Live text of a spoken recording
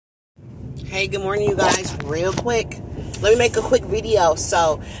Hey, good morning, you guys. Real quick, let me make a quick video.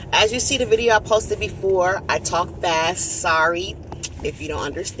 So, as you see the video I posted before, I talk fast. Sorry if you don't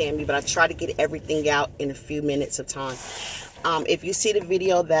understand me, but I try to get everything out in a few minutes of time. If you see the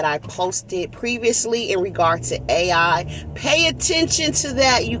video that I posted previously in regard to AI, pay attention to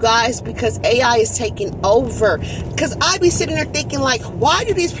that, you guys, because AI is taking over. Because I be sitting there thinking, like, why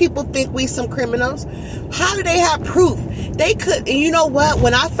do these people think we some criminals? How do they have proof? They could, and you know what?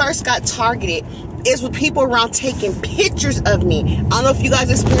 When I first got targeted, it's with people around taking pictures of me. I don't know if you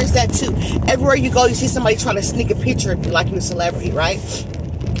guys experienced that too. Everywhere you go, you see somebody trying to sneak a picture of you like you're a celebrity, right?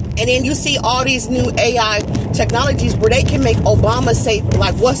 And then you see all these new AI technologies where they can make Obama say,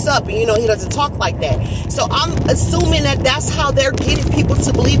 like, what's up? And, you know, he doesn't talk like that. So I'm assuming that that's how they're getting people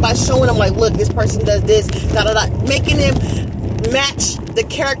to believe by showing them, like, look, this person does this, making them match the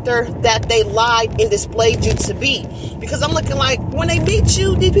character that they lied and displayed you to be. Because I'm looking like, when they meet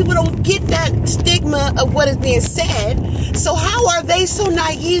you, these people don't get that stigma of what is being said. So how are they so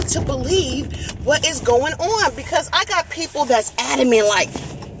naive to believe what is going on? Because I got people that's adamant, like,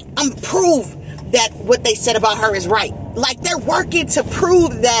 I'm prove that what they said about her is right. Like, they're working to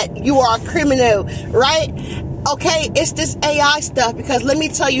prove that you are a criminal, right? Okay, it's this AI stuff, because let me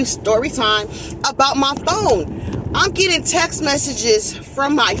tell you story time about my phone. I'm getting text messages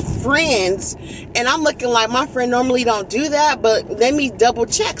from my friends, and I'm looking like, my friend normally don't do that, but let me double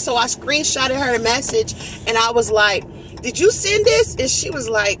check. So I screenshotted her a message, and I was like, did you send this? And she was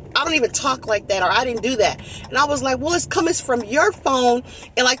like, I don't even talk like that, or I didn't do that. And I was like, well, it's coming from your phone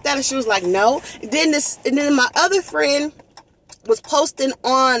and like that. And she was like, no. And then my other friend was posting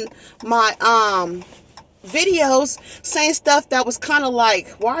on my videos saying stuff that was kind of like,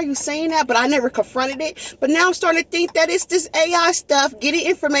 why are you saying that? But I never confronted it. But now I'm starting to think that it's this AI stuff, getting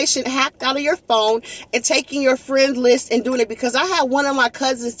information hacked out of your phone and taking your friend list and doing it. Because I had one of my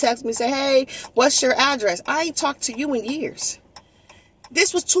cousins text me, say, hey, what's your address? I ain't talked to you in years.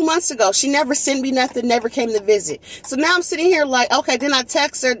 This was 2 months ago. She never sent me nothing, never came to visit. So now I'm sitting here like, okay, then I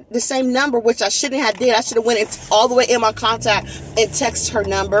text her the same number, which I shouldn't have did. I should have went all the way in my contact and text her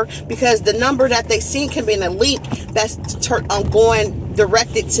number, because the number that they seen can be in a link that's going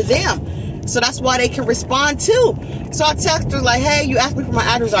directed to them. So that's why they can respond too. So I text her like, hey, you asked me for my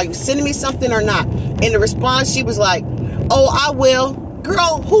address. Are you sending me something or not? In the response, she was like, oh, I will.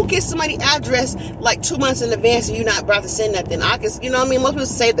 Girl, who gets somebody's address like 2 months in advance and you're not about to send nothing? I guess, you know what I mean? Most people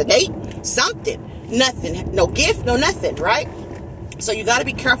save the date, something, nothing, no gift, no nothing, right? So you got to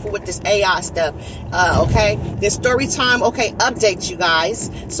be careful with this AI stuff, okay? This story time, okay, update you guys.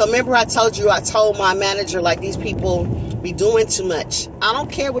 So remember I told my manager, like, these people be doing too much. I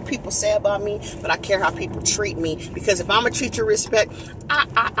don't care what people say about me, but I care how people treat me. Because if I'm going to treat you respect,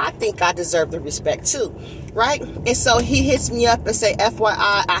 I think I deserve the respect too, right? And so he hits me up and say,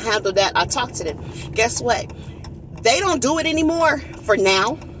 FYI, I handle that. I talk to them. Guess what? They don't do it anymore for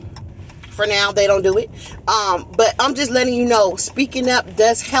now. For now, they don't do it. But I'm just letting you know, speaking up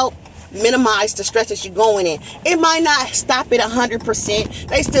does help minimize the stress that you're going in. It might not stop it 100%.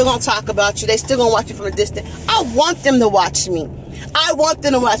 They still gonna talk about you. They still gonna watch you from a distance. I want them to watch me. I want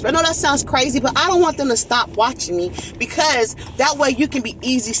them to watch me. I know that sounds crazy, but I don't want them to stop watching me, because that way you can be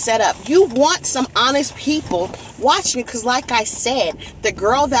easy set up. You want some honest people watching you, because like I said, the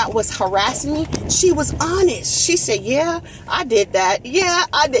girl that was harassing me, she was honest. She said, yeah, I did that. Yeah,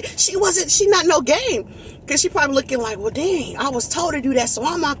 I did. She not no game. Because she probably looking like, well, dang, I was told to do that, so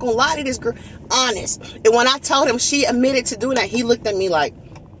I'm not going to lie to this girl. Honest. And when I told him she admitted to doing that, he looked at me like,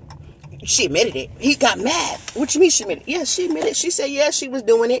 she admitted it. He got mad. What you mean she admitted it? Yeah, she admitted it. She said, yeah, she was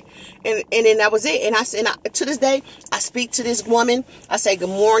doing it. And then that was it. And I said, to this day, I speak to this woman. I say, good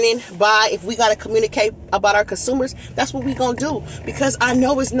morning, bye. If we got to communicate about our consumers, that's what we going to do. Because I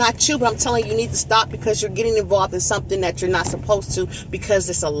know it's not you, but I'm telling you, you need to stop, because you're getting involved in something that you're not supposed to, because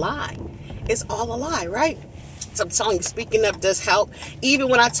it's a lie. It's all a lie, right? So I'm telling you, speaking up does help. Even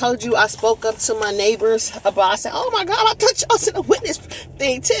when I told you I spoke up to my neighbors about, I said, oh my God, I thought y'all was in a witness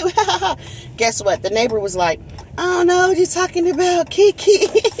thing too. Guess what? The neighbor was like, I don't know what you're talking about, Kiki.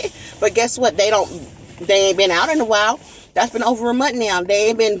 But guess what? They ain't been out in a while. That's been over a month now. They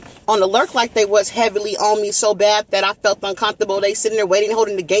ain't been on the lurk like they was heavily on me so bad that I felt uncomfortable. They sitting there waiting,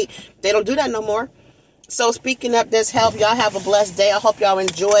 holding the gate. They don't do that no more. So speaking up does help. Y'all have a blessed day. I hope y'all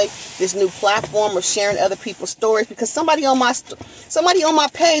enjoy this new platform of sharing other people's stories, because somebody on my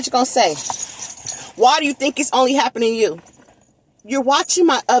page gonna say, why do you think it's only happening to you? You're watching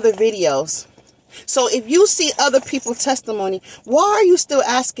my other videos. So if you see other people's testimony, why are you still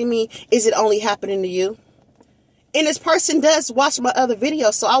asking me, is it only happening to you? And this person does watch my other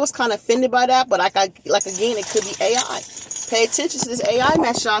videos, so I was kind of offended by that, but like again, it could be AI. Pay attention to this AI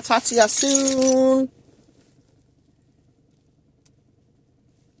mess, y'all. Talk to y'all soon.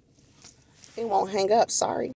 It won't hang up. Sorry.